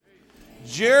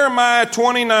Jeremiah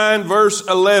 29, verse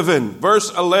 11. Verse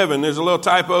 11. There's a little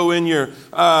typo in your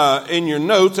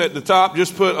notes at the top.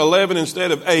 Just put 11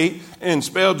 instead of 8 and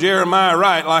spell Jeremiah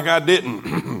right like I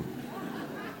didn't.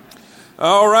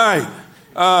 All right.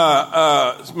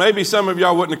 Maybe some of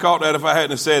y'all wouldn't have caught that if I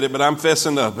hadn't said it, but I'm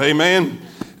fessing up. Amen.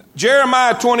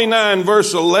 Jeremiah 29,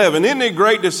 verse 11. Isn't it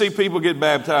great to see people get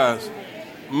baptized?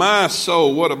 My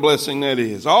soul, what a blessing that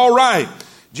is. All right.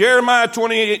 Jeremiah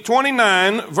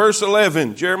 29, verse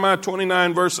 11. Jeremiah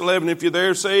 29, verse 11. If you're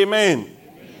there, say amen.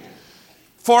 Amen.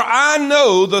 For I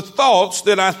know the thoughts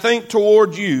that I think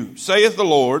toward you, saith the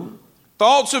Lord,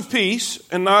 thoughts of peace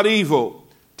and not evil,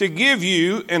 to give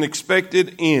you an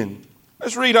expected end.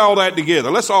 Let's read all that together.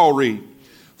 Let's all read.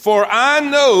 For I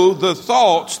know the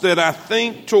thoughts that I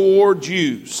think toward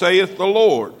you, saith the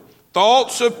Lord,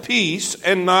 thoughts of peace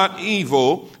and not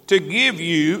evil, to give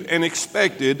you an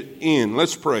expected end.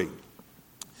 Let's pray.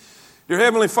 Dear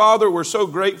Heavenly Father, we're so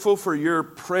grateful for your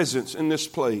presence in this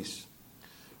place.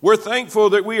 We're thankful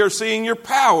that we are seeing your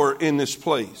power in this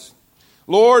place.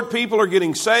 Lord, people are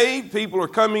getting saved. People are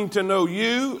coming to know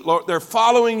you. Lord, they're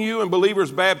following you in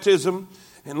believers' baptism.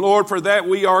 And Lord, for that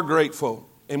we are grateful.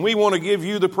 And we want to give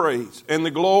you the praise and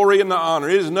the glory and the honor.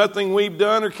 It is nothing we've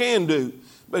done or can do.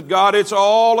 But God, it's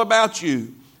all about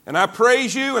you. And I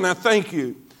praise you and I thank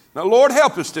you. Now, Lord,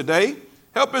 help us today.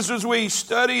 Help us as we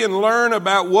study and learn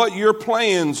about what your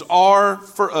plans are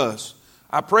for us.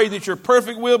 I pray that your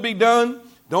perfect will be done.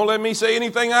 Don't let me say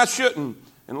anything I shouldn't.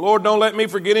 And Lord, don't let me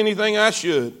forget anything I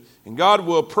should. And God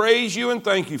will praise you and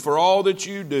thank you for all that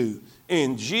you do.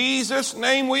 In Jesus'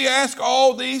 name we ask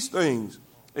all these things.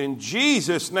 In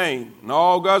Jesus' name. And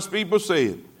all God's people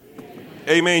said. Amen.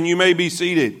 Amen. You may be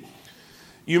seated.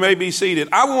 You may be seated.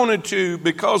 I wanted to,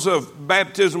 because of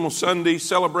Baptismal Sunday,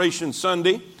 Celebration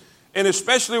Sunday, and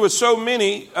especially with so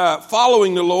many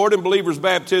following the Lord in believers'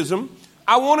 baptism,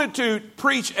 I wanted to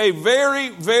preach a very,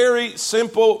 very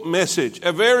simple message.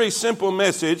 A very simple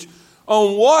message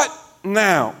on what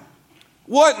now?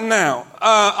 What now?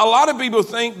 A lot of people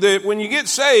think that when you get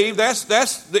saved, that's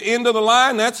the end of the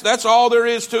line. That's all there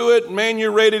is to it. Man,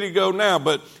 you're ready to go now.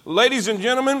 But ladies and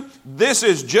gentlemen, this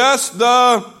is just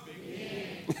the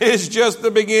it's just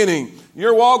the beginning.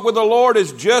 Your walk with the Lord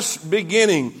is just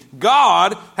beginning.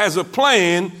 God has a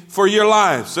plan for your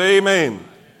life. Say amen.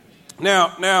 Now,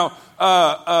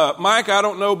 Mike, I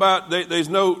don't know about, there's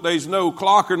no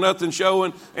clock or nothing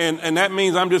showing, and that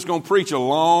means I'm just going to preach a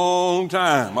long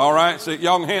time. All right. So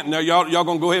y'all going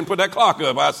to go ahead and put that clock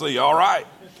up. I see. All right.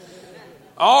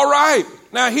 All right.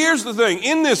 Now here's the thing.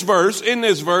 In this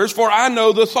verse, for I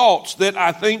know the thoughts that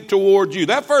I think toward you.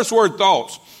 That first word,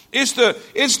 thoughts. It's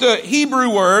the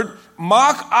Hebrew word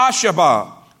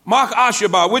machashaba,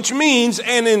 which means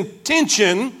an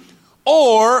intention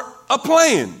or a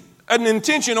plan. An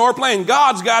intention or a plan.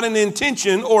 God's got an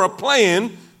intention or a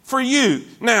plan for you.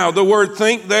 Now, the word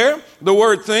think there,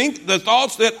 the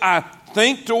thoughts that I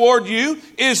think toward you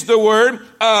is the word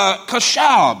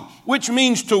kashab, which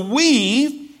means to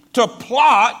weave, to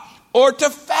plot, or to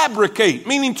fabricate,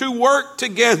 meaning to work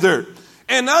together.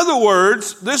 In other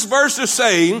words, this verse is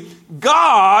saying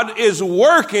God is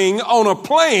working on a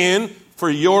plan for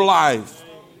your life.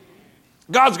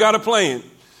 God's got a plan.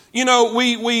 You know,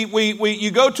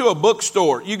 you go to a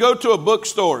bookstore.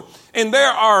 And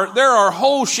there are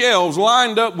whole shelves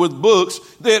lined up with books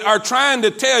that are trying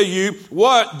to tell you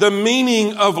what the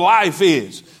meaning of life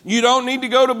is. You don't need to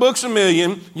go to Books A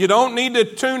Million. You don't need to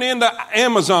tune into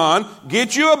Amazon.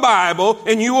 Get you a Bible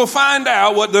and you will find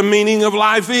out what the meaning of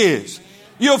life is.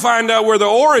 You'll find out where the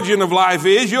origin of life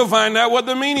is. You'll find out what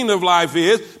the meaning of life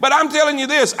is. But I'm telling you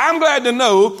this, I'm glad to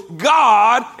know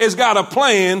God has got a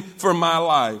plan for my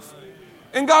life.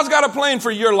 And God's got a plan for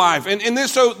your life. And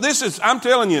this is, I'm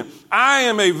telling you, I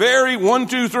am a very 1,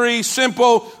 2, 3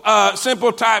 simple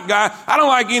type guy. I don't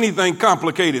like anything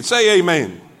complicated. Say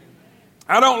amen.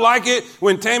 I don't like it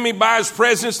when Tammy buys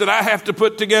presents that I have to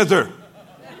put together.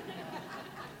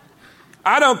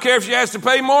 I don't care if she has to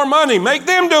pay more money. Make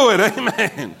them do it.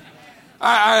 Amen.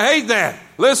 I hate that.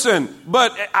 Listen,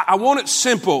 but I want it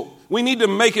simple. We need to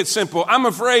make it simple. I'm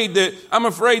afraid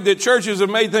that churches have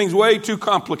made things way too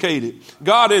complicated.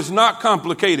 God is not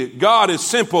complicated. God is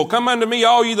simple. Come unto me,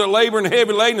 all you that labor and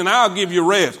heavy laden, and I'll give you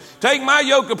rest. Take my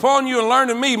yoke upon you and learn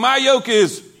of me. My yoke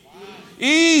is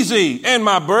easy and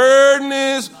my burden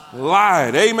is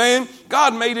light. Amen.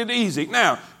 God made it easy.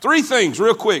 Now, 3 things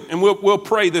real quick, and we'll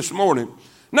pray this morning.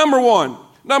 Number one,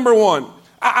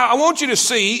 I want you to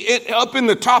see it up in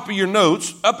the top of your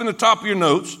notes.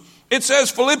 It says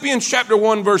Philippians chapter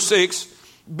 1 verse 6,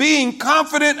 being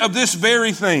confident of this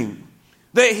very thing,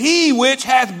 that he which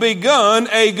hath begun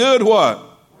a good what?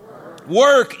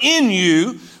 work in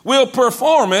you will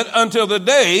perform it until the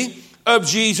day of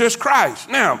Jesus Christ.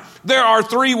 Now, there are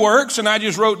 3 works, and I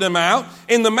just wrote them out,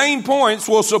 and the main points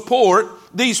will support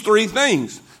these 3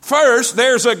 things. First,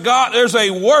 there's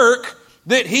a work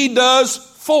that he does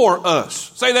for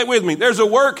us. Say that with me. There's a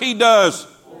work he does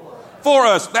for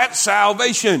us. That's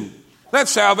salvation.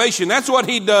 That's salvation. That's what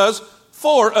he does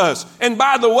for us. And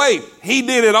by the way, he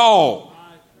did it all.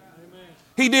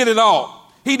 He did it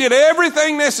all. He did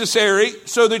everything necessary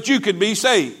so that you could be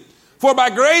saved. For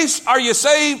by grace are you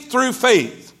saved through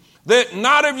faith, that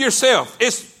not of yourself.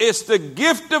 It's the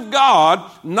gift of God,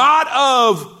 not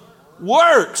of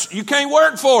works. You can't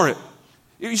work for it.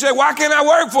 You say, why can't I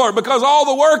work for it? Because all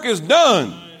the work is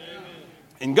done.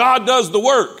 And God does the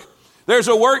work. There's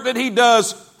a work that he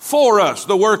does for us,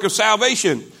 the work of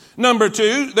salvation. Number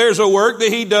 2, there's a work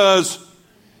that he does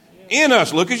in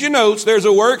us. Look at your notes. There's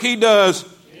a work he does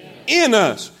in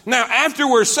us. Now, after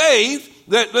we're saved,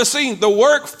 let's see, the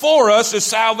work for us is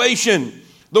salvation.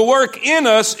 The work in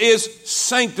us is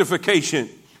sanctification.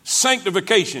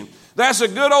 Sanctification. That's a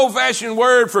good old-fashioned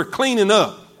word for cleaning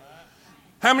up.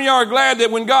 How many of y'all are glad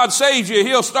that when God saves you,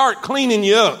 he'll start cleaning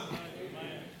you up?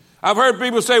 I've heard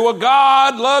people say, well,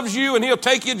 God loves you and he'll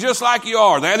take you just like you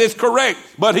are. That is correct,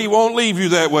 but he won't leave you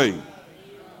that way.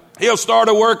 He'll start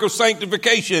a work of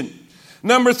sanctification.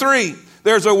 Number 3,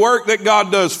 there's a work that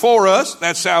God does for us.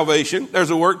 That's salvation.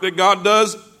 There's a work that God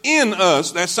does in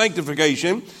us. That's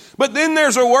sanctification. But then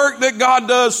there's a work that God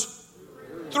does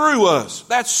through us.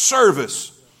 That's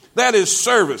service. That is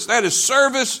service. That is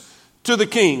service to the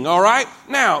King. All right.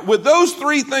 Now, with those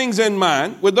 3 things in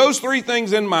mind, let's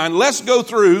go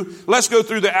through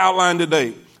the outline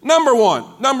today. Number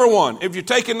one, if you're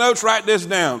taking notes, write this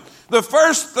down. The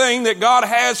first thing that God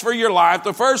has for your life,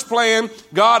 the first plan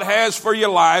God has for your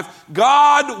life,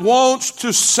 God wants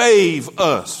to save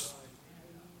us.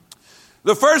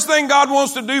 The first thing God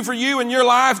wants to do for you in your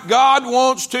life, God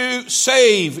wants to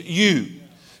save you.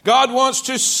 God wants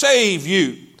to save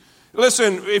you.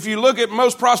 Listen, if you look at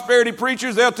most prosperity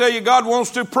preachers, they'll tell you God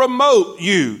wants to promote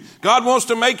you. God wants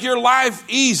to make your life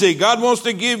easy. God wants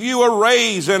to give you a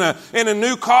raise and a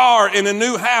new car and a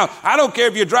new house. I don't care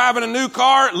if you're driving a new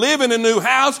car, live in a new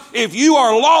house. If you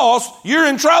are lost, you're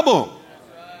in trouble.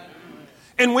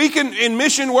 And we can, in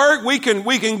mission work, we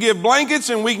can give blankets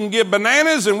and we can give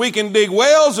bananas and we can dig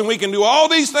wells and we can do all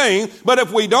these things. But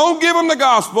if we don't give them the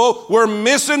gospel, we're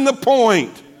missing the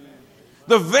point.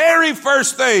 The very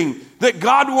first thing that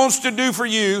God wants to do for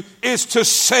you is to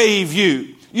save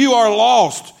you. You are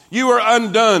lost. You are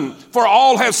undone. For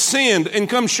all have sinned and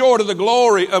come short of the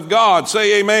glory of God.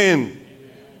 Say amen.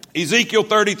 Ezekiel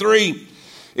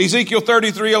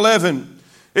 33:11.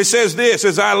 It says this,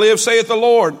 as I live, saith the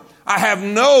Lord,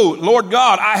 Lord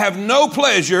God, I have no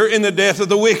pleasure in the death of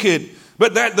the wicked,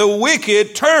 but that the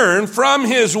wicked turn from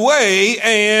his way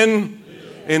and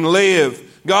live.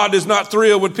 God is not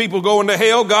thrilled with people going to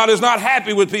hell. God is not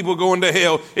happy with people going to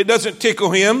hell. It doesn't tickle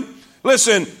him.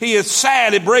 Listen, he is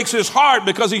sad. It breaks his heart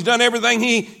because he's done everything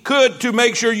he could to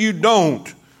make sure you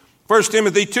don't. 1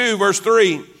 Timothy 2, verse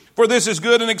 3. For this is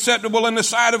good and acceptable in the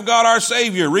sight of God our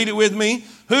Savior. Read it with me.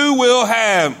 Who will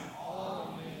have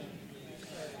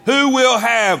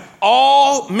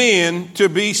all men to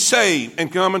be saved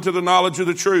and come into the knowledge of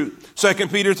the truth.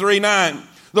 2 Peter 3:9.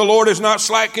 The Lord is not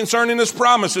slack concerning his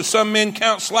promises, some men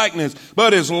count slackness,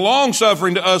 but is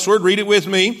long-suffering to usward, read it with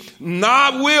me,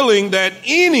 not willing that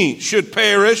any should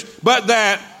perish, but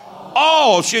that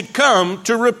all should come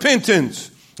to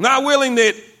repentance. Not willing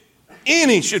that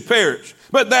any should perish,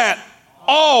 but that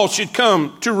all should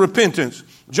come to repentance.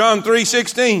 John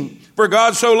 3:16, for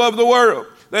God so loved the world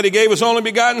that he gave his only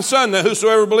begotten Son, that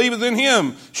whosoever believeth in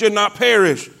him should not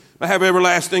perish, but have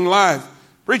everlasting life.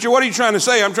 Preacher, what are you trying to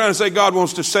say? I'm trying to say God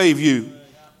wants to save you.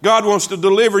 God wants to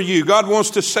deliver you. God wants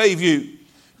to save you.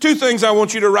 2 things I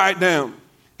want you to write down.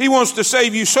 He wants to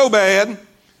save you so bad.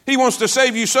 He wants to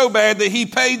save you so bad that he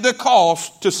paid the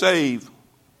cost to save.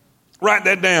 Write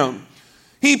that down.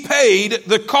 He paid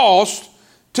the cost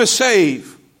to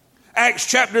save. Acts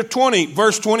chapter 20,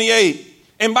 verse 28.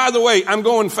 And by the way, I'm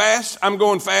going fast.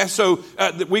 So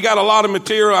we got a lot of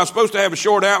material. I was supposed to have a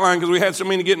short outline because we had so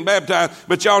many getting baptized,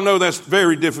 but y'all know that's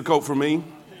very difficult for me.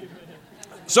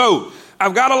 So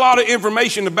I've got a lot of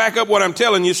information to back up what I'm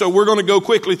telling you, so we're going to go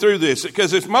quickly through this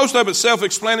because most of it's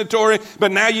self-explanatory,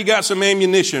 but now you got some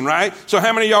ammunition, right? So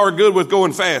how many of y'all are good with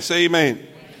going fast? Say amen.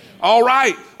 All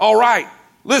right.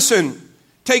 Listen.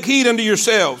 Take heed unto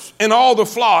yourselves and all the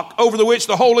flock over the which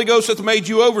the Holy Ghost hath made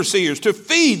you overseers to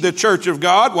feed the church of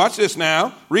God. Watch this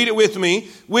now. Read it with me.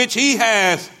 Which he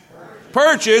hath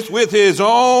purchased with his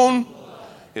own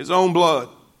blood.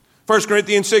 1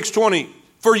 Corinthians 6:20.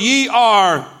 For ye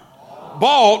are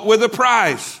bought with a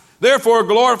price. Therefore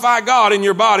glorify God in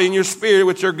your body and your spirit,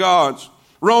 which are God's.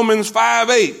 Romans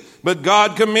 5:8. But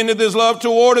God commended his love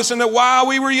toward us, and that while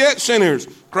we were yet sinners,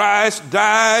 Christ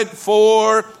died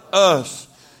for us.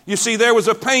 You see, there was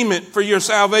a payment for your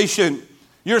salvation.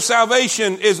 Your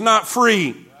salvation is not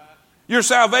free. Your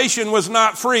salvation was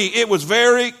not free. It was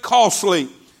very costly.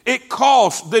 It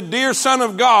cost the dear Son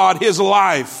of God his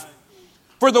life.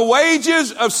 For the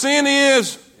wages of sin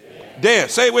is death.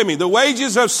 Say it with me. The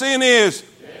wages of sin is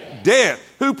death.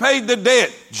 Who paid the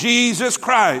debt? Jesus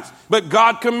Christ. But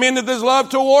God commended his love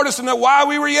toward us, and that while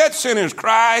we were yet sinners,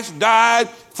 Christ died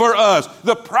for us.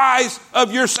 The price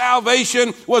of your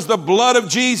salvation was the blood of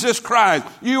Jesus Christ.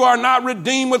 You are not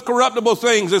redeemed with corruptible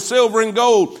things as silver and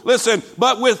gold. Listen,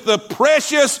 but with the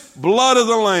precious blood of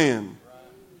the Lamb.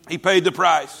 He paid the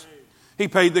price. He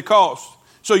paid the cost.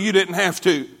 So you didn't have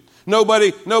to.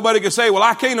 Nobody could say, well,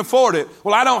 I can't afford it.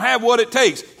 Well, I don't have what it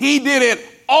takes. He did it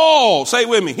all. Say it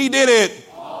with me. He did it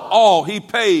all. He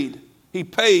paid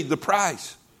the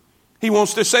price. He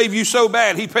wants to save you so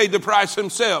bad. He paid the price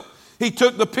himself. He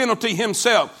took the penalty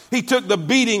himself. He took the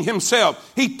beating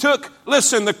himself. He took,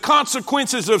 the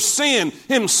consequences of sin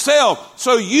himself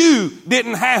so you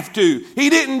didn't have to. He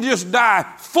didn't just die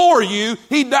for you.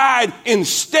 He died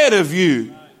instead of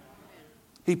you.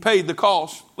 He paid the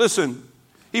cost. Listen,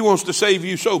 he wants to save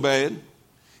you so bad.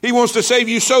 He wants to save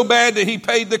you so bad that he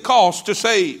paid the cost to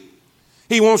save.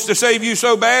 He wants to save you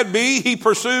so bad, B, he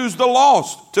pursues the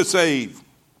lost to save.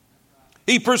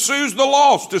 He pursues the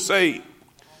lost to save.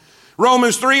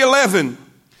 Romans 3:11,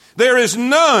 there is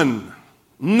none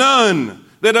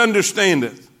that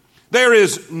understandeth. There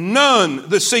is none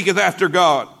that seeketh after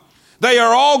God. They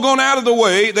are all gone out of the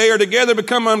way. They are together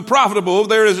become unprofitable.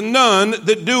 There is none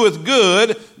that doeth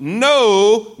good.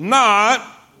 No, not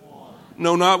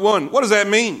one. What does that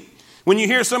mean? When you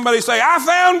hear somebody say, I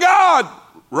found God.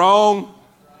 Wrong.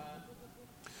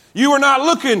 You are not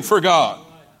looking for God.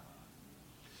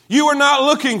 You are not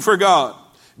looking for God.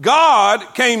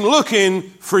 God came looking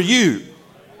for you.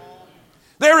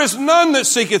 There is none that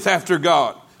seeketh after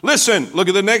God. Listen, look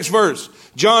at the next verse.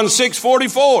 John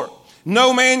 6:44.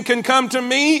 No man can come to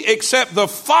me except the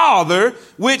Father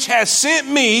which has sent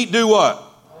me. Do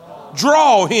what?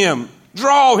 Draw him.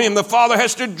 Draw him. The Father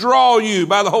has to draw you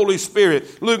by the Holy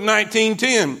Spirit. Luke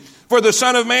 19:10. For the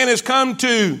Son of Man has come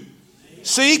to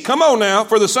seek. Come on now.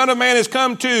 For the Son of Man has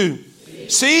come to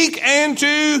seek and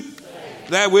to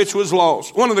that which was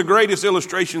lost. One of the greatest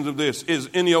illustrations of this is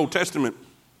in the Old Testament.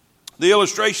 The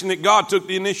illustration that God took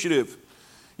the initiative.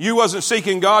 You wasn't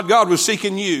seeking God. God was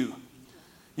seeking you.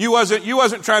 You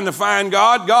wasn't trying to find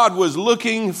God. God was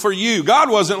looking for you. God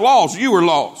wasn't lost. You were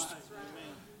lost.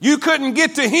 You couldn't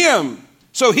get to him,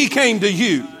 so he came to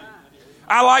you.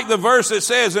 I like the verse that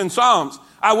says in Psalms,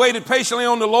 I waited patiently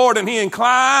on the Lord, and he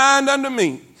inclined unto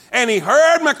me. And he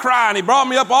heard my cry, and he brought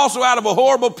me up also out of a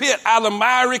horrible pit, out of the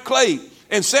miry clay,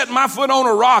 and set my foot on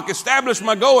a rock, established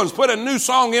my goings, put a new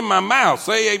song in my mouth.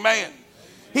 Say amen.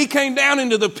 He came down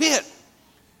into the pit.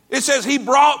 It says he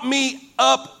brought me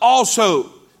up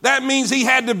also. That means he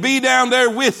had to be down there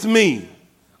with me.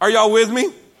 Are y'all with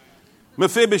me?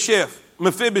 Mephibosheth,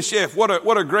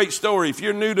 what a great story. If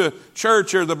you're new to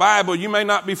church or the Bible, you may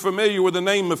not be familiar with the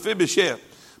name Mephibosheth.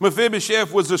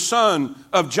 Mephibosheth was the son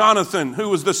of Jonathan, who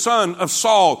was the son of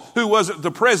Saul, who was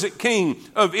the present king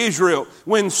of Israel.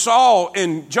 When Saul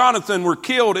and Jonathan were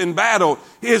killed in battle,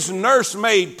 his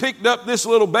nursemaid picked up this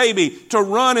little baby to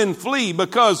run and flee,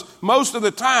 because most of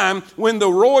the time when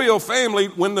the royal family,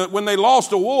 when they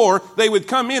lost a war, they would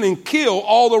come in and kill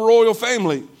all the royal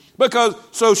family.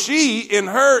 So she, in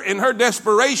her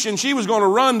desperation, she was going to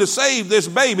run to save this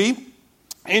baby,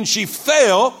 and she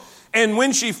fell. And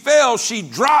when she fell, she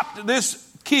dropped this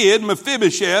kid,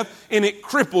 Mephibosheth, and it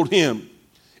crippled him.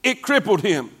 It crippled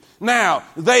him. Now,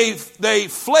 they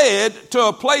fled to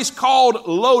a place called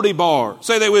Lodebar.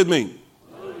 Say that with me.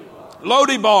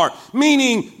 Lodebar,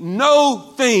 meaning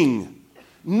no thing,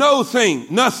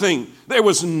 nothing. There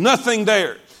was nothing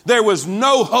there. There was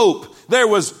no hope. There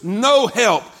was no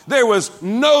help. There was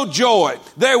no joy.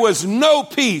 There was no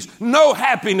peace, no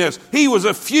happiness. He was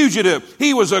a fugitive.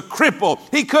 He was a cripple.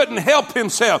 He couldn't help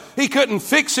himself. He couldn't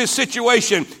fix his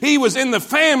situation. He was in the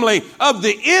family of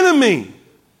the enemy.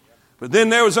 But then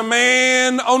there was a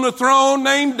man on the throne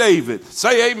named David.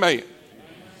 Say amen.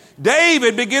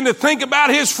 David began to think about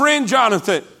his friend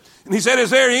Jonathan. And he said, is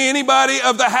there anybody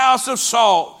of the house of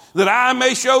Saul that I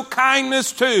may show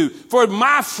kindness to for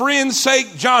my friend's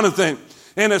sake, Jonathan?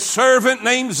 And a servant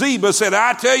named Ziba said,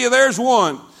 I tell you, there's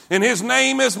one, and his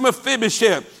name is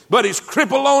Mephibosheth. but he's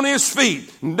crippled on his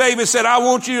feet. And David said, I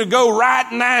want you to go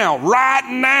right now. Right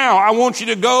now. I want you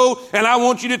to go and I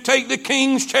want you to take the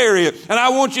king's chariot and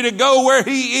I want you to go where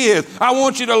he is. I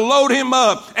want you to load him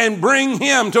up and bring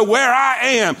him to where I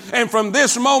am. And from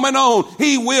this moment on,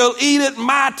 he will eat at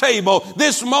my table.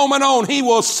 This moment on, he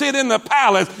will sit in the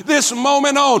palace. This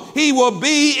moment on, he will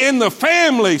be in the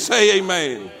family. Say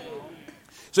amen.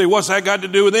 Say, what's that got to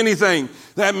do with anything?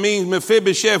 That means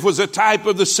Mephibosheth was a type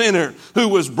of the sinner who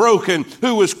was broken,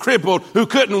 who was crippled, who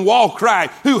couldn't walk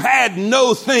right, who had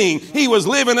no thing. He was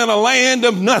living in a land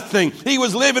of nothing. He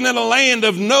was living in a land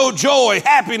of no joy,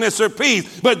 happiness, or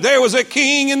peace. But there was a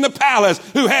king in the palace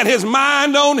who had his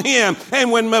mind on him. And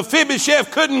when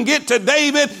Mephibosheth couldn't get to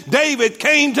David, David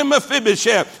came to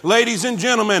Mephibosheth. Ladies and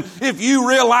gentlemen, if you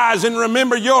realize and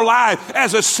remember your life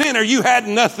as a sinner, you had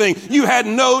nothing. You had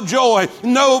no joy,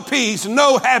 no peace,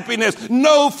 no happiness,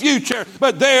 no future,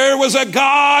 but there was a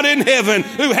God in heaven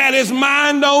who had his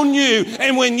mind on you,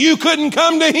 and when you couldn't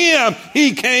come to him,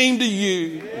 he came to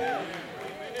you.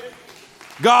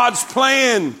 God's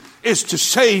plan is to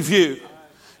save you.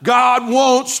 God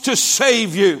wants to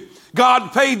save you.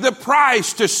 God paid the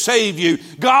price to save you.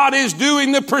 God is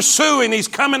doing the pursuing. He's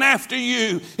coming after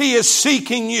you. He is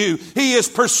seeking you. He is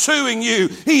pursuing you.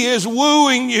 He is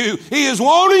wooing you. He is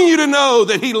wanting you to know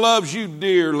that he loves you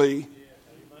dearly.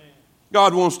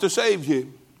 God wants to save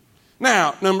you.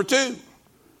 Now, number two,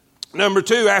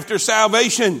 after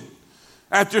salvation,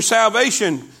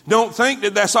 don't think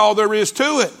that that's all there is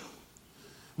to it.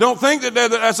 Don't think that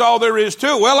that's all there is to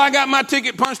it. Well, I got my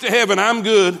ticket punched to heaven. I'm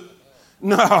good.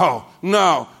 No.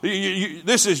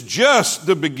 This is just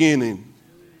the beginning.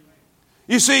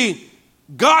 You see,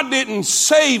 God didn't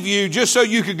save you just so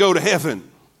you could go to heaven.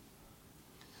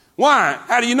 Why?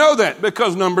 How do you know that?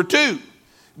 Because number two,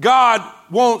 God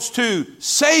wants to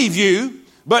save you,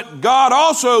 but God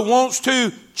also wants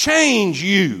to change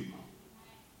you.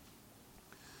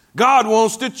 God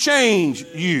wants to change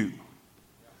you.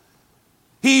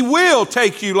 He will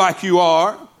take you like you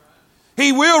are.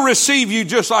 He will receive you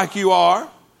just like you are.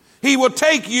 He will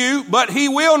take you, but he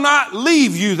will not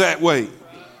leave you that way.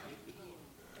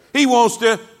 He wants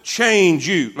to change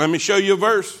you. Let me show you a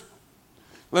verse.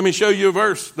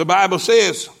 The Bible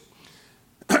says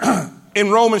in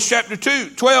Romans chapter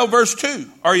 12, verse 2.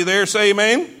 Are you there? Say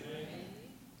amen.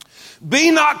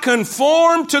 Be not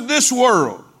conformed to this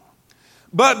world,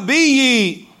 but be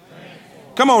ye,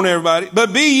 come on everybody,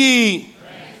 but be ye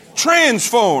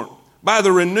transformed by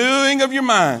the renewing of your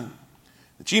mind,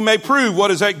 that ye may prove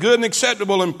what is that good and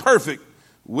acceptable and perfect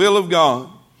will of God.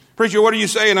 Preacher, what are you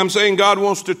saying? I'm saying God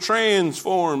wants to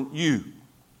transform you.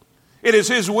 It is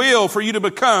his will for you to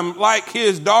become like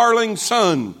his darling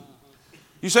son.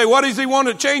 You say, what does he want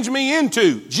to change me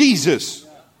into? Jesus.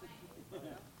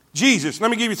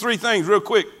 Let me give you three things real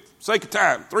quick, for the sake of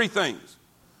time. Three things.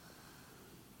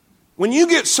 When you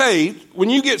get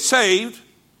saved,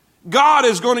 God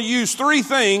is going to use three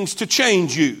things to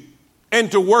change you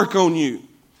and to work on you.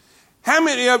 How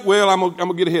many of, well, I'm going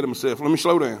to get ahead of myself. Let me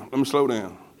slow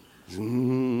down.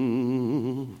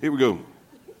 Here we go.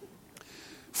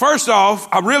 First off,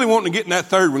 I really want to get in that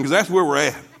third one because that's where we're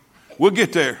at. We'll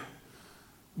get there.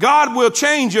 God will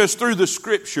change us through the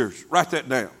scriptures. Write that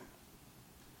down.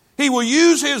 He will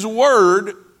use his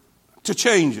word to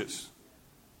change us.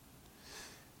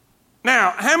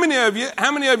 Now, how many of you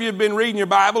have been reading your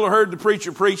Bible or heard the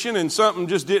preacher preaching and something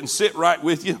just didn't sit right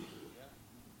with you?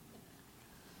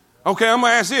 Okay, I'm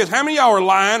going to ask this. How many of y'all are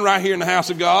lying right here in the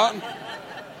house of God?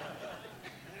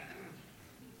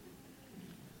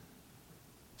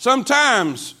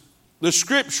 Sometimes the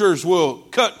scriptures will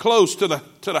cut close to the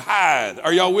hide.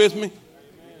 Are y'all with me?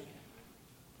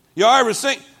 Y'all ever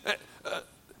seen?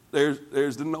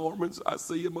 There's the Normans. I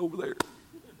see them over there.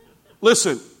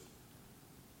 Listen,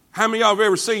 how many of y'all have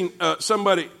ever seen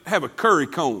somebody have a curry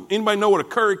comb? Anybody know what a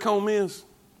curry comb is?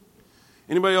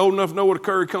 Anybody old enough to know what a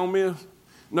curry comb is?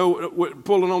 Know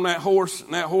pulling on that horse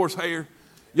and that horse hair?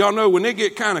 Y'all know when they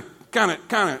get kind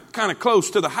of close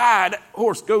to the hide, that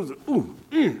horse goes, ooh,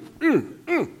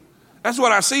 That's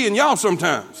what I see in y'all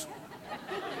sometimes.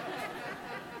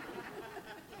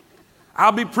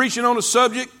 I'll be preaching on a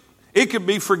subject. It could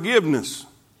be forgiveness.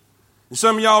 And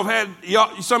some of y'all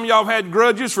have had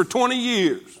grudges for 20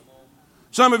 years.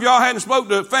 Some of y'all hadn't spoke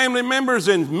to family members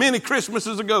in many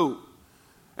Christmases ago.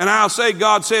 And I'll say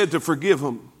God said to forgive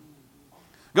them.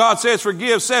 God says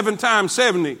forgive 7 times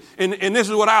 70. And this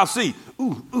is what I'll see.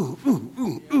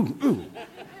 Ooh.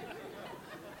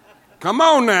 Come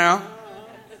on now.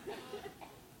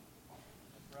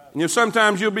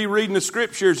 Sometimes you'll be reading the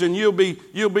scriptures and you'll be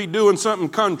doing something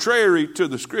contrary to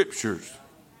the scriptures.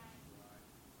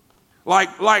 Like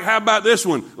how about this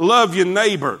one? Love your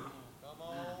neighbor. Come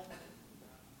on.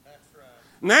 That's right.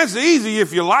 And that's easy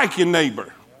if you like your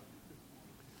neighbor.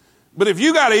 But if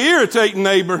you got an irritating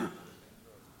neighbor,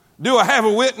 do I have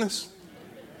a witness?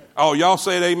 Oh, y'all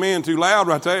said amen too loud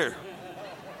right there.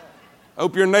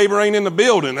 Hope your neighbor ain't in the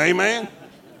building, amen?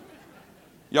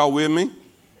 Y'all with me?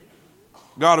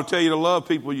 God will tell you to love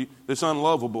people that's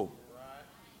unlovable.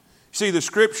 See, the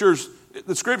scriptures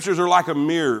are like a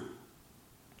mirror.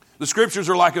 The scriptures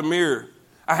are like a mirror.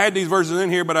 I had these verses in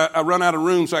here, but I run out of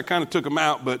room, so I kind of took them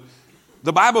out. But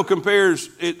the Bible compares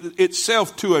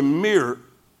itself to a mirror.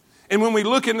 And when we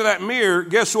look into that mirror,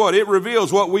 guess what? It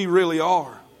reveals what we really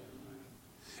are.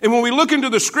 And when we look into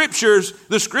the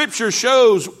scripture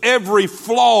shows every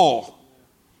flaw,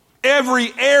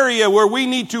 every area where we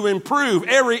need to improve,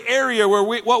 every area where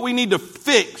what we need to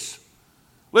fix.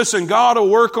 Listen, God will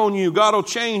work on you. God will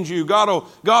change you. God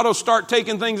will start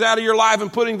taking things out of your life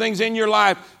and putting things in your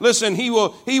life. Listen, He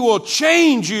will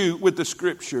change you with the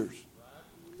scriptures.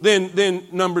 Then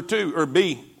number 2, or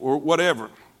B, or whatever.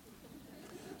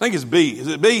 I think it's B. Is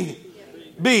it B?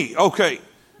 B. Okay.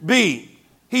 B.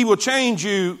 He will change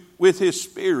you with His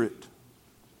Spirit.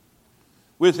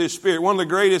 With His Spirit. One of the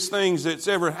greatest things that's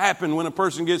ever happened when a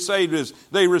person gets saved is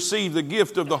they receive the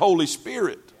gift of the Holy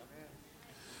Spirit.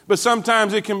 But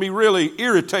sometimes it can be really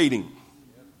irritating.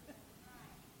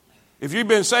 If you've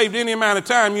been saved any amount of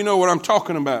time, you know what I'm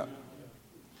talking about.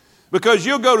 Because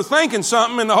you'll go to thinking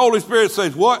something and the Holy Spirit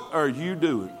says, "What are you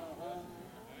doing?"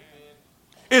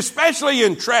 Especially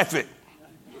in traffic.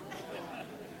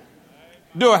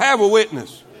 Do I have a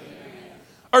witness?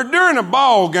 Or during a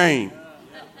ball game.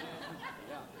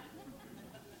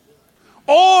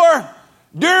 Or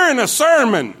during a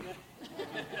sermon.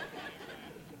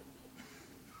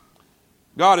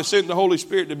 God has sent the Holy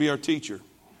Spirit to be our teacher.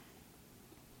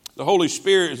 The Holy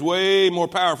Spirit is way more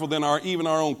powerful than even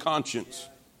our own conscience.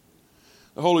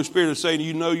 The Holy Spirit is saying,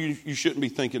 you know you shouldn't be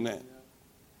thinking that.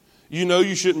 You know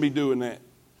you shouldn't be doing that.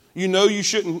 You know you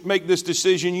shouldn't make this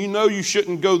decision. You know you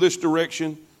shouldn't go this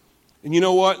direction. And you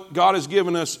know what? God has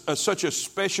given us such a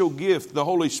special gift, the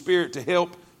Holy Spirit, to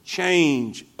help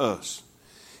change us.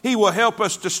 He will help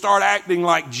us to start acting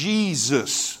like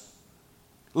Jesus,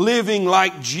 living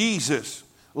like Jesus,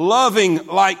 loving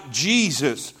like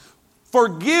Jesus,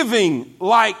 forgiving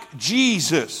like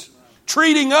Jesus,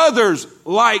 treating others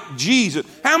like Jesus.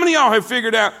 How many of y'all have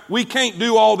figured out we can't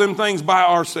do all them things by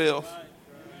ourselves?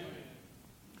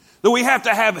 That we have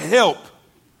to have help.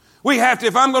 We have to,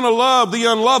 if I'm going to love the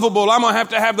unlovable, I'm going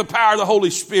to have the power of the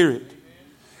Holy Spirit.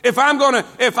 If I'm going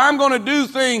to do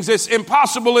things that's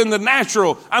impossible in the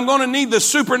natural, I'm going to need the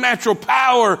supernatural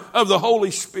power of the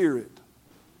Holy Spirit.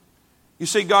 You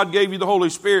see, God gave you the Holy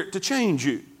Spirit to change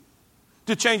you.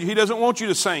 To change you. He doesn't want you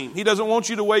the same. He doesn't want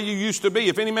you the way you used to be.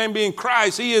 If any man be in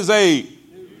Christ, he is a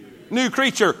new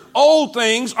creature. Old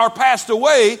things are passed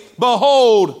away.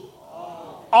 Behold,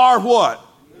 are what?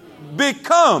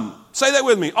 Become. Say that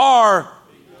with me. Are.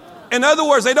 In other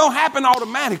words, they don't happen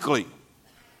automatically.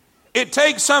 It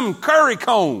takes some curry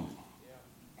comb.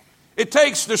 It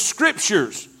takes the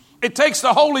scriptures. It takes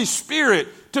the Holy Spirit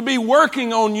to be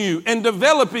working on you and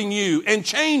developing you and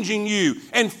changing you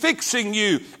and fixing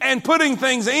you and putting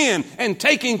things in and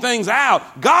taking things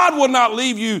out. God will not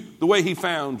leave you the way He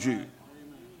found you.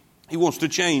 He wants to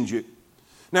change you.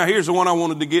 Now here's the one I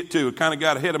wanted to get to. I kind of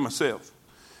got ahead of myself.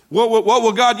 What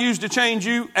will God use to change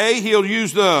you? He'll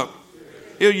use the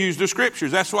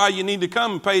scriptures. That's why you need to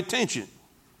come and pay attention.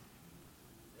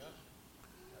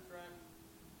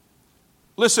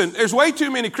 Listen, there's way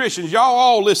too many Christians. Y'all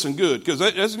all listen good, because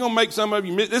this is going to make some of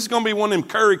you, this is going to be one of them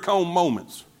curry comb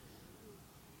moments.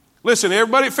 Listen,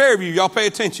 everybody at Fairview, y'all pay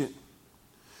attention.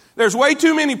 There's way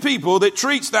too many people that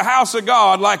treats the house of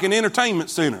God like an entertainment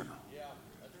center.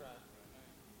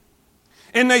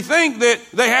 And they think that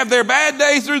they have their bad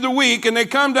day through the week and they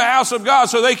come to the house of God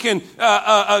so they can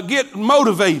get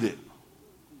motivated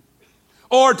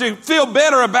or to feel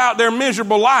better about their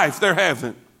miserable life they're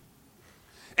having.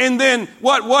 And then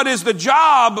what is the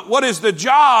job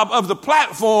of the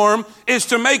platform is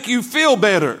to make you feel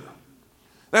better.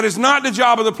 That is not the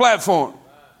job of the platform.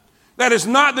 That is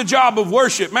not the job of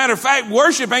worship. Matter of fact,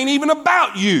 worship ain't even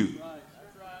about you.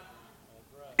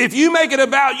 If you make it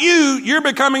about you, you're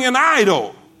becoming an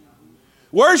idol.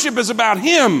 Worship is about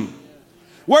Him.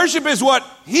 Worship is what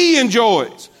He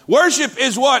enjoys. Worship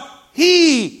is what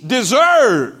He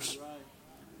deserves.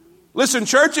 Listen,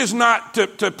 church is not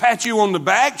to pat you on the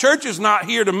back. Church is not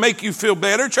here to make you feel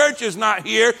better. Church is not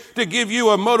here to give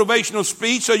you a motivational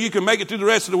speech so you can make it through the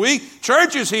rest of the week.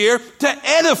 Church is here to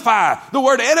edify. The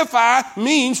word edify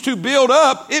means to build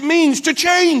up. It means to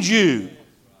change you.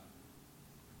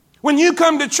 When you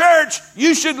come to church,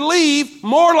 you should leave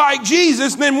more like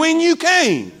Jesus than when you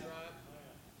came.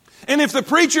 And if the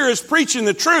preacher is preaching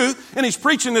the truth and he's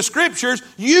preaching the scriptures,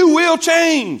 you will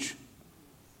change.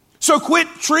 So quit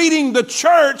treating the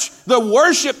church, the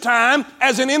worship time,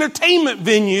 as an entertainment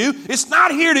venue. It's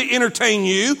not here to entertain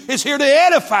you. It's here to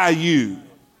edify you.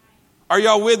 Are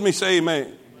y'all with me? Say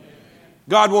amen.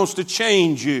 God wants to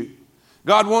change you.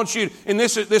 God wants you, and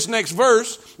this next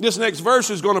verse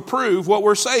is going to prove what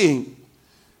we're saying.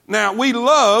 Now, we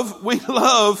love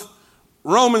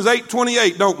Romans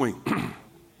 8:28, don't we?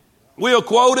 We'll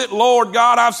quote it. Lord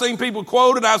God, I've seen people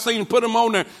quote it. I've seen them put them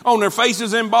on their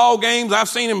faces in ball games. I've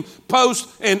seen them post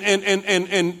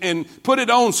and put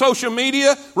it on social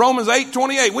media. Romans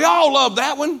 8:28. We all love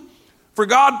that one. For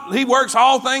God, He works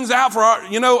all things out for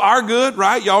our good,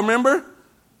 right? Y'all remember?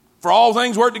 For all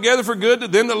things work together for good to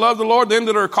them that love the Lord, them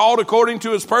that are called according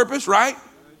to His purpose, right?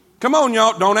 Come on,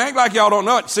 y'all. Don't act like y'all don't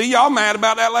know it. See, y'all mad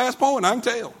about that last point. I can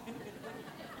tell.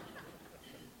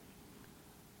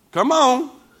 Come on.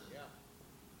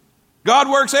 God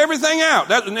works everything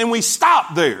out. And we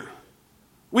stop there.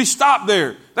 We stop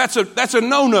there. That's a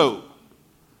no-no.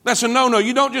 That's a no-no.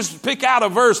 You don't just pick out a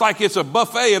verse like it's a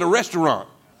buffet at a restaurant.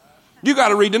 You got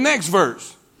to read the next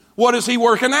verse. What is He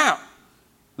working out?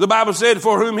 The Bible said,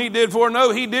 for whom He did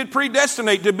foreknow, He did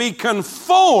predestinate to be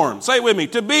conformed. Say it with me.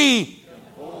 To be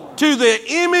conformed to the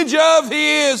image of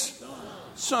His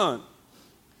Son.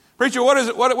 Preacher, what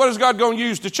is God going to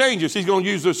use to change us? He's going to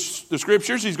use the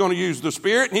scriptures. He's going to use the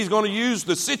Spirit. And He's going to use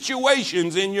the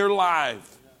situations in your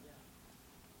life.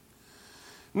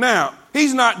 Now,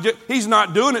 He's not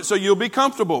doing it so you'll be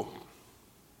comfortable.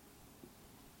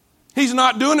 He's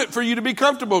not doing it for you to be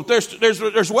comfortable.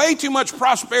 There's way too much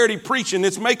prosperity preaching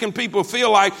that's making people feel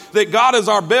like that God is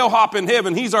our bellhop in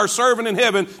heaven. He's our servant in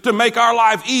heaven to make our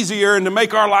life easier and to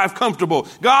make our life comfortable.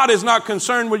 God is not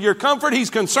concerned with your comfort. He's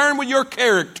concerned with your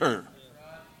character.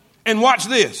 And watch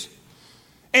this.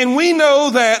 And we know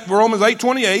that, Romans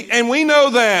 8:28, and we know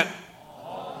that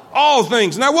all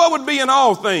things. Now what would be in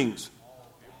all things?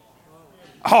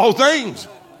 All things.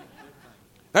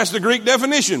 That's the Greek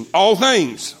definition. All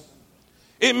things.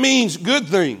 It means good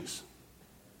things.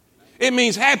 It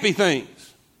means happy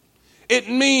things. It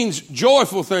means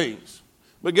joyful things.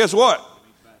 But guess what?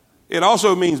 It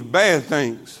also means bad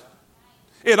things.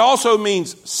 It also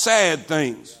means sad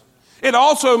things. It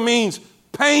also means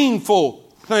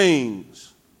painful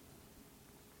things.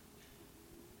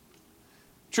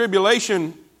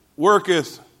 Tribulation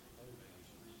worketh.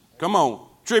 Come on.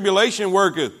 Tribulation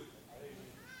worketh.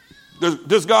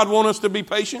 Does God want us to be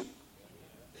patient?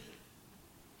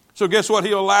 So guess what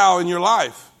He'll allow in your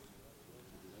life?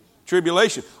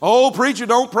 Tribulation. Oh, preacher,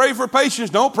 don't pray for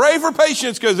patience. Don't pray for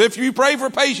patience, because if you pray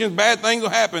for patience, bad things will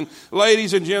happen.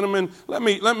 Ladies and gentlemen, let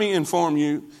me inform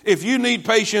you. If you need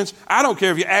patience, I don't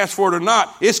care if you ask for it or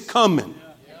not, it's coming.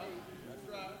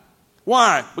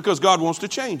 Why? Because God wants to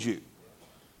change you.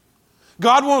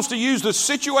 God wants to use the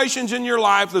situations in your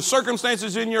life, the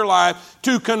circumstances in your life,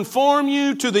 to conform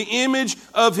you to the image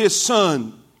of His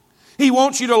Son. He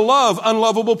wants you to love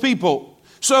unlovable people.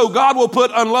 So God will put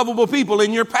unlovable people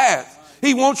in your path.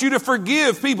 He wants you to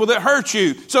forgive people that hurt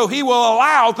you. So He will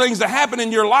allow things to happen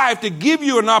in your life to give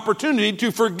you an opportunity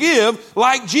to forgive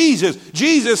like Jesus.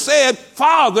 Jesus said,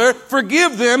 Father,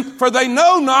 forgive them, for they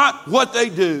know not what they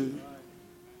do.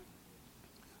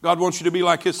 God wants you to be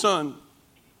like His Son.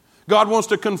 God wants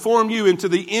to conform you into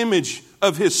the image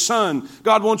of His Son.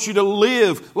 God wants you to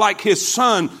live like His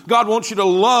Son. God wants you to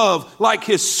love like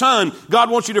His Son. God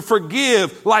wants you to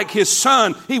forgive like His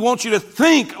Son. He wants you to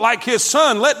think like His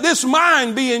Son. Let this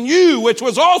mind be in you, which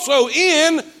was also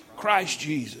in Christ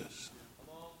Jesus.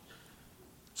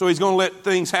 So He's going to let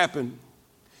things happen.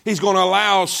 He's going to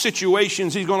allow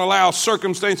situations, He's going to allow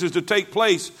circumstances to take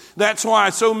place. That's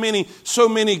why so many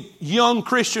young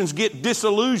Christians get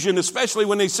disillusioned, especially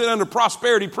when they sit under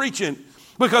prosperity preaching,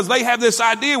 because they have this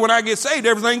idea, when I get saved,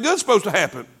 everything good's supposed to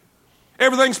happen.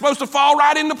 Everything's supposed to fall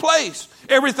right into place.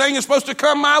 Everything is supposed to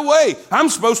come my way. I'm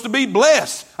supposed to be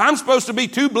blessed. I'm supposed to be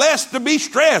too blessed to be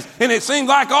stressed. And it seems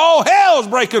like all hell's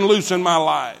breaking loose in my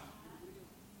life.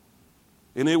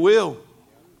 And it will.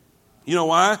 You know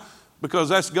why? Because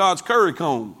that's God's curry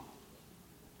comb.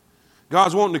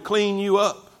 God's wanting to clean you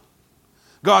up.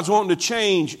 God's wanting to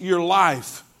change your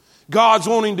life. God's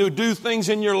wanting to do things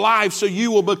in your life so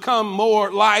you will become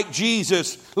more like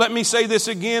Jesus. Let me say this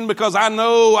again, because I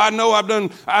know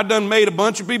I've done made a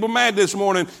bunch of people mad this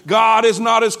morning. God is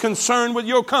not as concerned with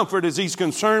your comfort as He's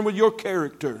concerned with your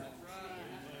character.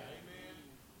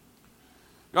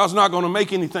 God's not going to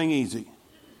make anything easy.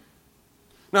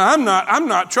 Now, I'm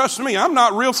not, trust me, I'm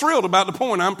not real thrilled about the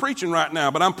point I'm preaching right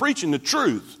now, but I'm preaching the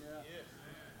truth.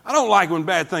 I don't like when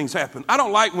bad things happen. I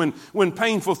don't like when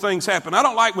painful things happen. I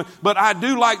don't like but I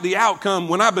do like the outcome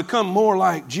when I become more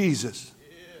like Jesus.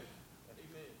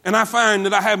 And I find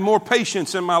that I have more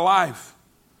patience in my life.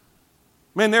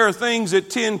 Man, there are things that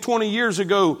 10, 20 years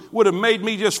ago would have made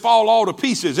me just fall all to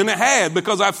pieces. And it had,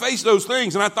 because I faced those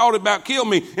things and I thought it about killed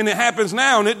me. And it happens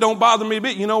now and it don't bother me a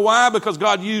bit. You know why? Because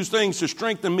God used things to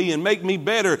strengthen me and make me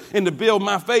better and to build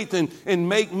my faith and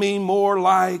make me more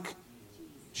like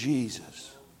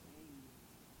Jesus.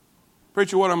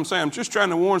 Preacher, what I'm saying, I'm just trying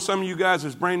to warn some of you guys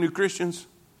as brand new Christians.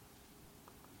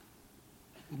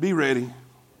 Be ready.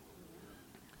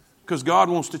 Because God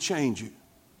wants to change you.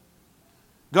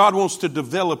 God wants to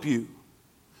develop you.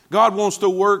 God wants to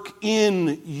work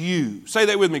in you. Say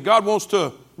that with me. God wants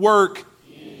to work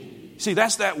in you. See,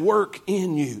 that's that work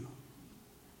in you.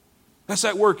 That's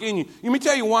that work in you. Let me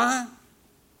tell you why.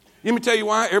 Let me tell you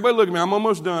why. Everybody look at me. I'm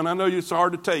almost done. I know it's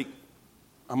hard to take.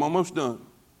 I'm almost done.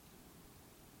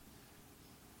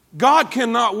 God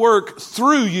cannot work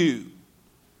through you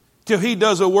till He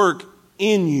does a work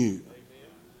in you.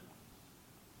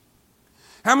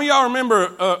 How many of y'all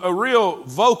remember a real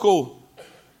vocal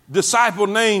disciple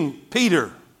named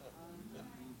Peter?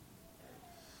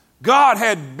 God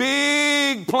had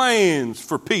big plans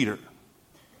for Peter.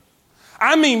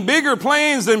 I mean, bigger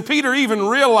plans than Peter even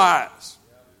realized.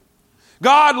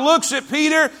 God looks at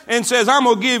Peter and says, I'm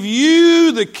going to give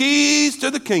you the keys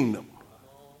to the kingdom.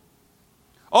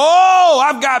 Oh,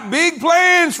 I've got big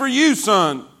plans for you,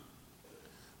 son.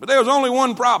 But there was only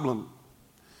one problem.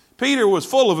 Peter was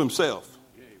full of himself.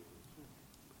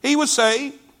 He was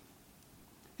saved.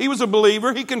 He was a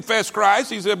believer. He confessed Christ.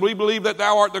 He said, we believe that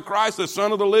thou art the Christ, the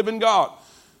Son of the living God.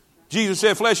 Jesus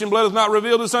said, flesh and blood has not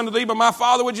revealed this unto thee, but my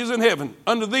Father which is in heaven.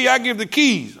 Unto thee I give the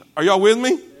keys. Are y'all with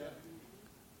me? Yeah.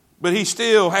 But he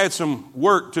still had some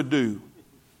work to do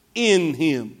in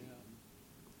him.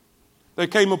 There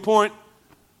came a point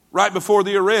right before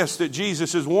the arrest that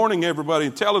Jesus is warning everybody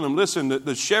and telling them, listen,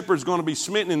 the shepherd's going to be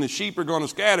smitten and the sheep are going to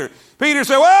scatter. Peter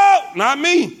said, well, not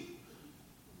me.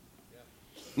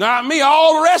 Not me,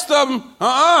 all the rest of them.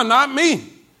 Not me.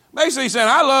 Basically, he's saying,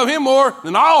 I love him more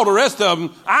than all the rest of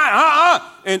them.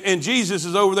 And Jesus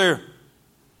is over there.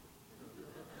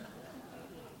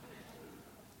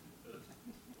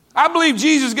 I believe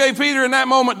Jesus gave Peter in that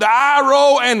moment the eye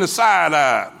roll and the side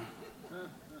eye.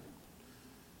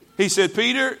 He said,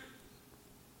 Peter,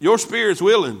 your spirit's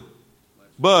willing,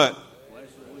 but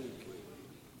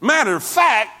matter of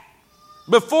fact,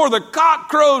 before the cock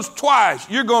crows twice,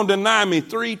 you're going to deny me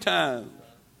 3 times.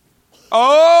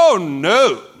 Oh,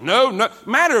 no.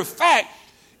 Matter of fact,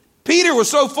 Peter was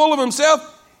so full of himself,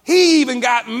 he even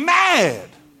got mad.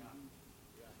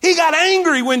 He got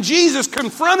angry when Jesus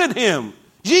confronted him.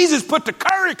 Jesus put the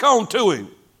curry comb to him.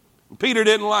 Peter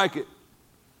didn't like it.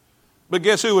 But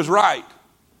guess who was right?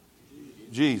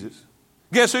 Jesus.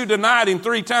 Guess who denied him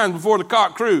 3 times before the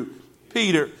cock crew?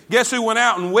 Peter. Guess who went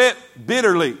out and wept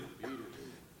bitterly?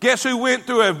 Guess who went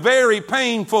through a very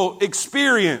painful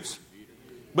experience?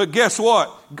 But guess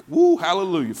what? Woo,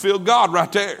 hallelujah. Feel God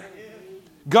right there.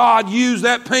 God used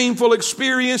that painful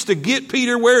experience to get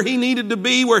Peter where he needed to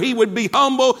be, where he would be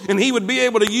humble and he would be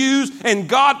able to use. And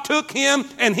God took him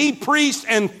and he preached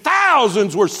and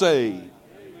thousands were saved.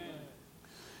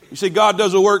 You see, God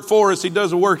does a work for us. He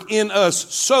does a work in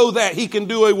us so that he can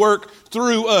do a work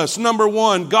through us. Number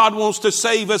 1, God wants to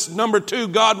save us. Number 2,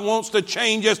 God wants to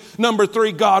change us. Number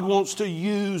 3, God wants to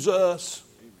use us.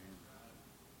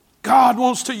 God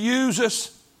wants to use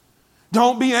us.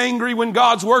 Don't be angry when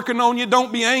God's working on you.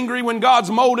 Don't be angry when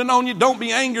God's molding on you. Don't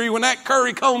be angry when that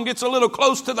curry comb gets a little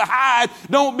close to the hide.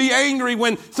 Don't be angry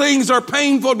when things are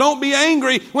painful. Don't be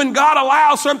angry when God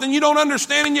allows something you don't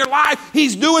understand in your life.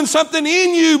 He's doing something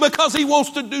in you because he wants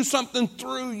to do something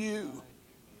through you.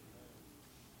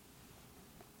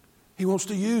 He wants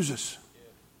to use us.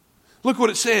 Look what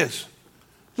it says.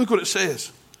 Look what it says.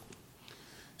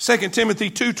 2 Timothy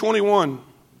 2:21.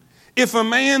 If a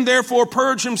man therefore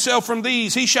purge himself from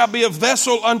these, he shall be a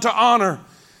vessel unto honor,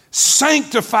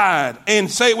 sanctified,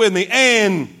 and say it with me,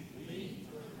 and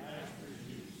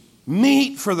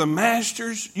meet for the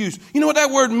master's use. You know what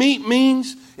that word meet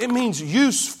means? It means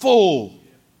useful.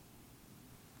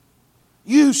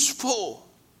 Useful.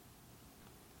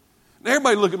 Now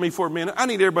everybody look at me for a minute. I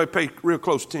need everybody to pay real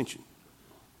close attention.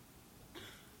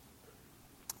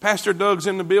 Pastor Doug's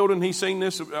in the building. He's seen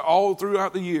this all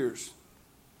throughout the years.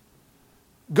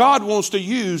 God wants to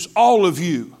use all of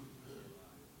you.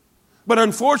 But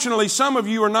unfortunately, some of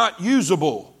you are not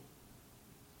usable.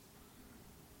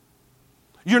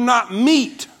 You're not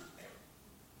meat.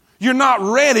 You're not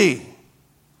ready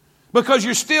because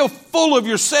you're still full of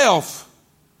yourself.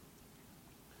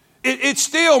 It's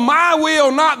still my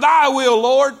will, not thy will,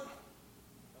 Lord.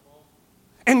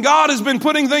 And God has been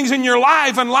putting things in your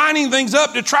life and lining things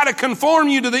up to try to conform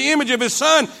you to the image of His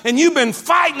Son. And you've been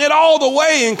fighting it all the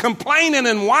way and complaining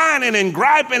and whining and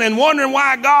griping and wondering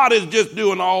why God is just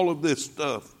doing all of this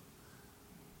stuff.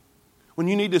 When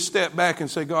you need to step back and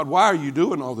say, God, why are you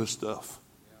doing all this stuff?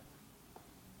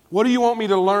 What do you want me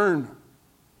to learn?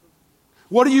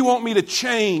 What do you want me to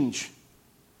change?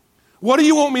 What do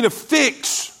you want me to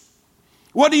fix?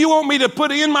 What do you want me to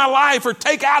put in my life or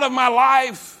take out of my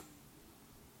life?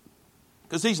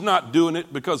 Because He's not doing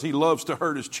it because He loves to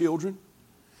hurt His children.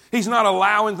 He's not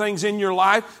allowing things in your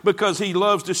life because He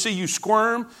loves to see you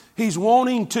squirm. He's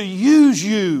wanting to use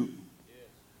you.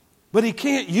 But He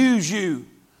can't use you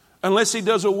unless He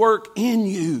does a work in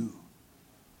you.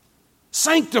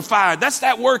 Sanctified, that's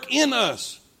that work in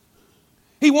us.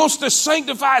 He wants to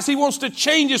sanctify us. He wants to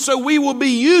change us so we will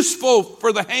be useful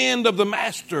for the hand of the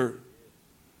Master.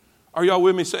 Are y'all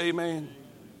with me? Say amen.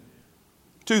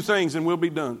 Two things and we'll be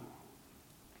done.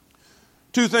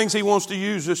 Two things He wants to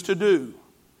use us to do.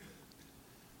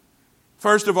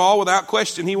 First of all, without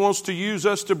question, He wants to use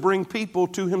us to bring people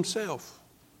to Himself.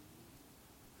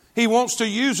 He wants to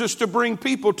use us to bring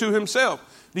people to Himself.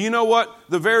 Do you know what?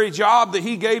 The very job that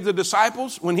He gave the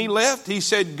disciples when He left, He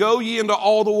said, go ye into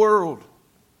all the world.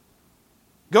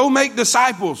 Go make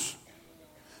disciples.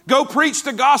 Go preach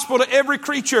the gospel to every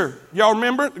creature. Y'all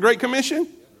remember the Great Commission?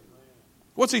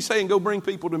 What's He saying? Go bring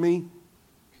people to me.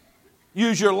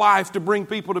 Use your life to bring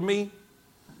people to me.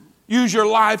 Use your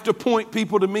life to point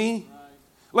people to me.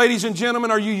 Ladies and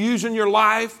gentlemen, are you using your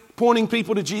life pointing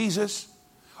people to Jesus?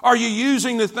 Are you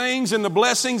using the things and the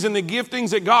blessings and the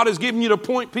giftings that God has given you to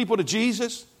point people to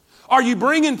Jesus? Are you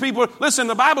bringing people? Listen,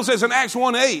 the Bible says in Acts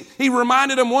 1:8, He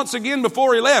reminded them once again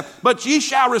before He left, but ye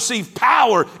shall receive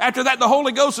power. After that, the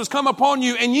Holy Ghost has come upon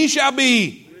you, and ye shall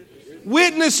be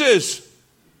witnesses.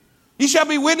 Ye shall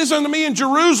be witnesses unto me in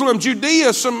Jerusalem,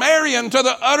 Judea, Samaria, and to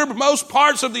the uttermost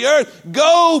parts of the earth.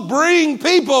 Go bring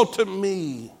people to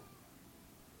me.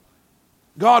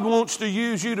 God wants to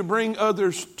use you to bring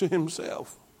others to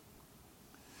Himself.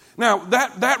 Now,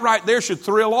 that right there should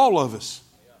thrill all of us.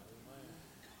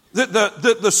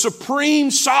 The supreme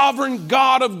sovereign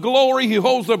God of glory who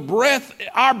holds our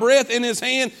breath in His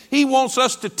hand, He wants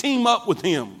us to team up with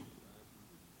Him.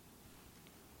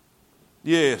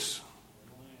 Yes.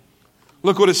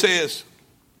 Look what it says.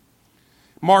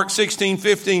 Mark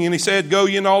 16:15, and He said, go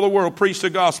ye in all the world, preach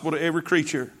the gospel to every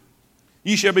creature.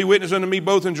 Ye shall be witnesses unto me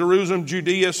both in Jerusalem,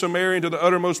 Judea, Samaria, and to the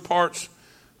uttermost parts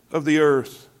of the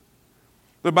earth.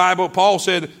 The Bible, Paul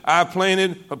said, I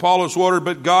planted, Apollos watered,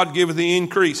 but God giveth the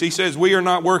increase. He says we are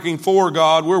not working for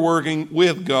God, we're working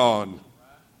with God.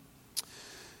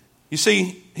 You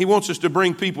see, He wants us to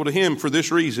bring people to Him for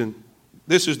this reason.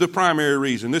 This is the primary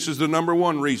reason. This is the number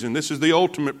one reason. This is the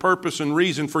ultimate purpose and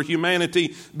reason for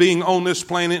humanity being on this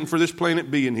planet and for this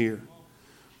planet being here.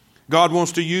 God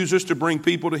wants to use us to bring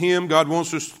people to Him. God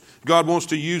wants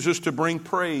to use us to bring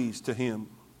praise to Him.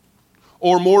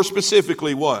 Or more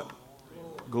specifically, what?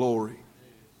 Glory.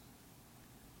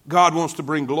 God wants to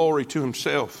bring glory to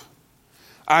Himself.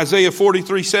 Isaiah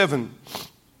 43:7.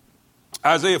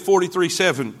 Isaiah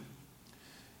 43:7.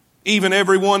 Even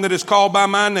every one that is called by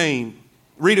my name.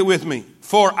 Read it with me.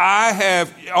 For I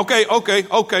have...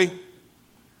 Okay.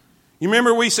 You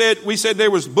remember we said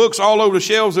there was books all over the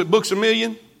shelves at Books A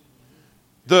Million?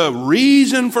 The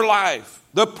reason for life.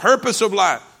 The purpose of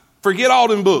life. Forget all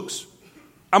them books.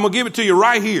 I'm going to give it to you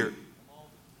right here.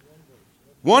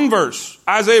 One verse,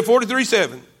 Isaiah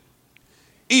 43:7.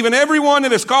 Even everyone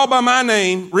that is called by my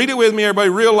name, read it with me, everybody,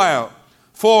 real loud.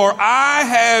 For I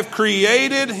have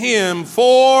created him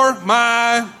for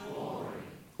my glory.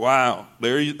 Wow,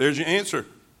 there's your answer.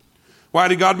 Why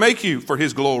did God make you? For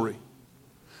His glory.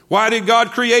 Why did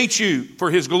God create you? For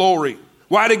His glory.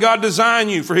 Why did God design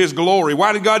you? For His glory.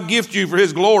 Why did God gift you? For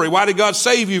His glory. Why did God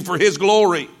save you? For His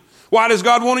glory. Why does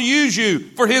God want to use you?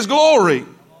 For His glory.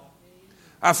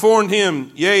 I formed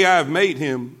him, yea, I have made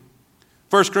him.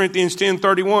 1 Corinthians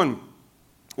 10:31.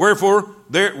 Wherefore,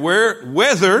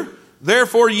 whether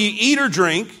therefore ye eat or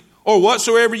drink, or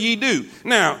whatsoever ye do.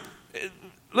 Now,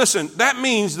 listen, that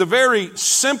means the very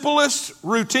simplest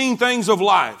routine things of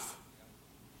life.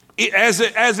 As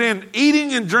in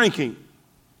eating and drinking.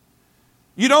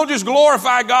 You don't just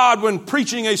glorify God when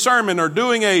preaching a sermon or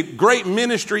doing a great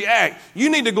ministry act.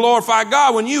 You need to glorify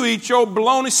God when you eat your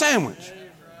bologna sandwich.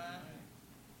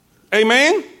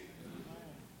 Amen?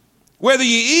 Whether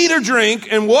ye eat or drink,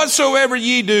 and whatsoever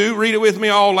ye do, read it with me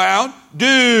all loud,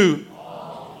 do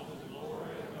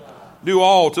Do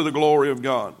all to the glory of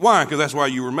God. Why? Because that's why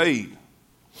you were made.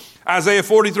 Isaiah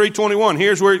 43:21.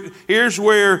 Here's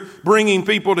where bringing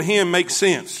people to Him makes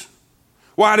sense.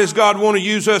 Why does God want to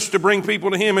use us to bring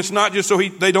people to Him? It's not just so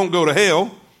they don't go to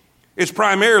hell. It's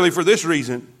primarily for this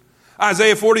reason.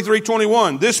 Isaiah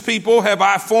 43:21. This people have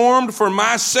I formed for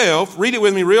myself. Read it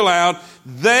with me real loud.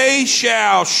 They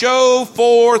shall show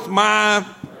forth my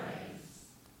praise.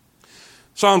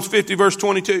 Psalms 50 verse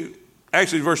 22.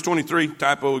 Actually verse 23.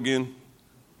 Typo again.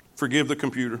 Forgive the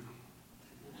computer.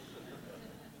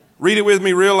 Read it with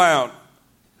me real loud.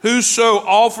 Whoso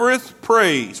offereth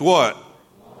praise. What?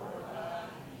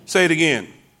 Say it again.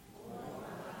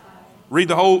 Read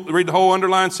the whole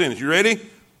underlined sentence. You ready?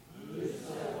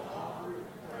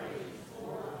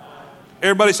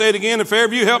 Everybody say it again. In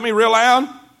Fairview, help me real loud.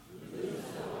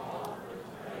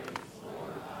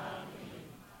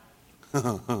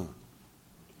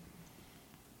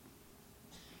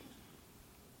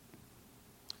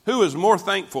 Who is more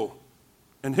thankful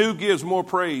and who gives more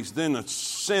praise than a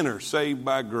sinner saved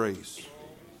by grace?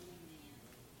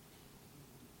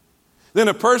 Then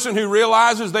a person who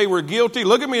realizes they were guilty.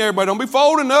 Look at me, everybody. Don't be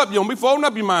folding up. You don't be folding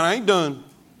up your mind. I ain't done.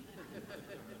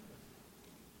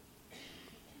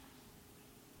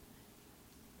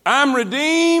 I'm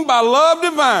redeemed by love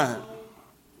divine.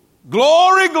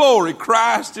 Glory, glory,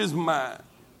 Christ is mine.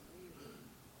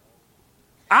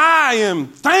 I am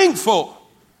thankful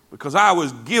because I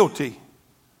was guilty.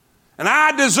 And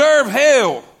I deserve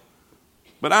hell.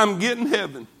 But I'm getting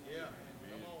heaven.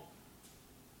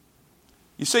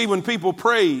 You see, when people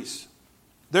praise,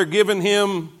 they're giving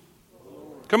Him,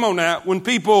 come on now, when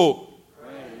people,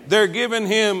 they're giving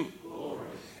Him,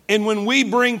 and when we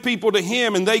bring people to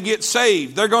Him and they get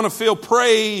saved, they're going to feel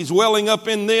praise welling up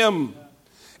in them.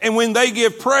 And when they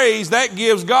give praise, that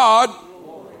gives God.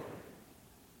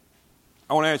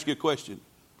 I want to ask you a question.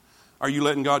 Are you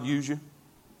letting God use you?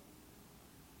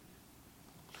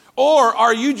 Or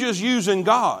are you just using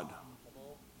God?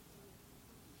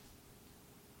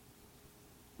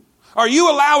 Are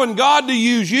you allowing God to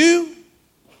use you?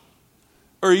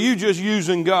 Or are you just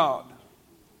using God?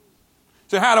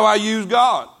 So how do I use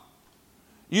God?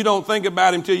 You don't think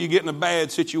about Him till you get in a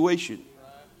bad situation.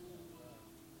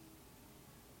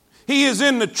 He is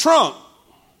in the trunk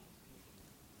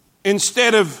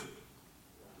instead of...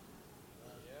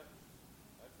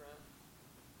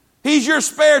 He's your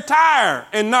spare tire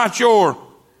and not your...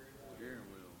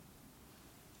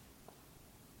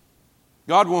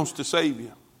 God wants to save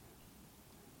you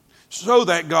so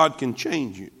that God can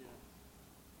change you,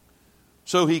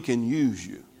 so He can use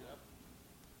you.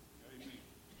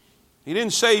 He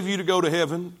didn't save you to go to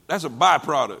heaven. That's a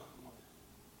byproduct.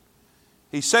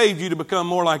 He saved you to become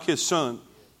more like His Son.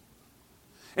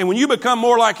 And when you become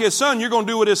more like His Son, you're going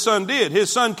to do what His Son did.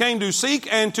 His Son came to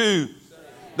seek and to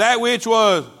that which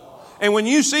was. And when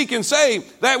you seek and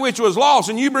save that which was lost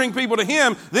and you bring people to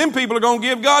Him, then people are going to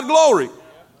give God glory.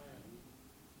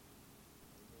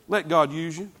 Let God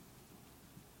use you.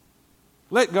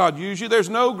 Let God use you. There's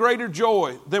no greater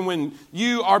joy than when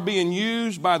you are being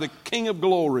used by the King of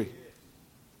glory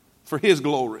for His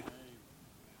glory.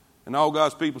 And all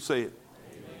God's people say it.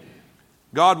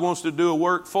 God wants to do a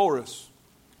work for us.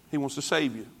 He wants to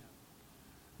save you.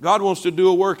 God wants to do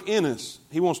a work in us.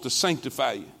 He wants to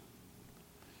sanctify you.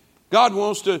 God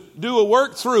wants to do a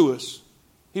work through us.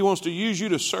 He wants to use you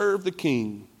to serve the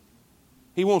King.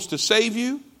 He wants to save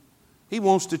you. He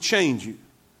wants to change you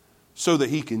so that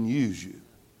He can use you.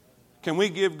 Can we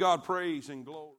give God praise and glory?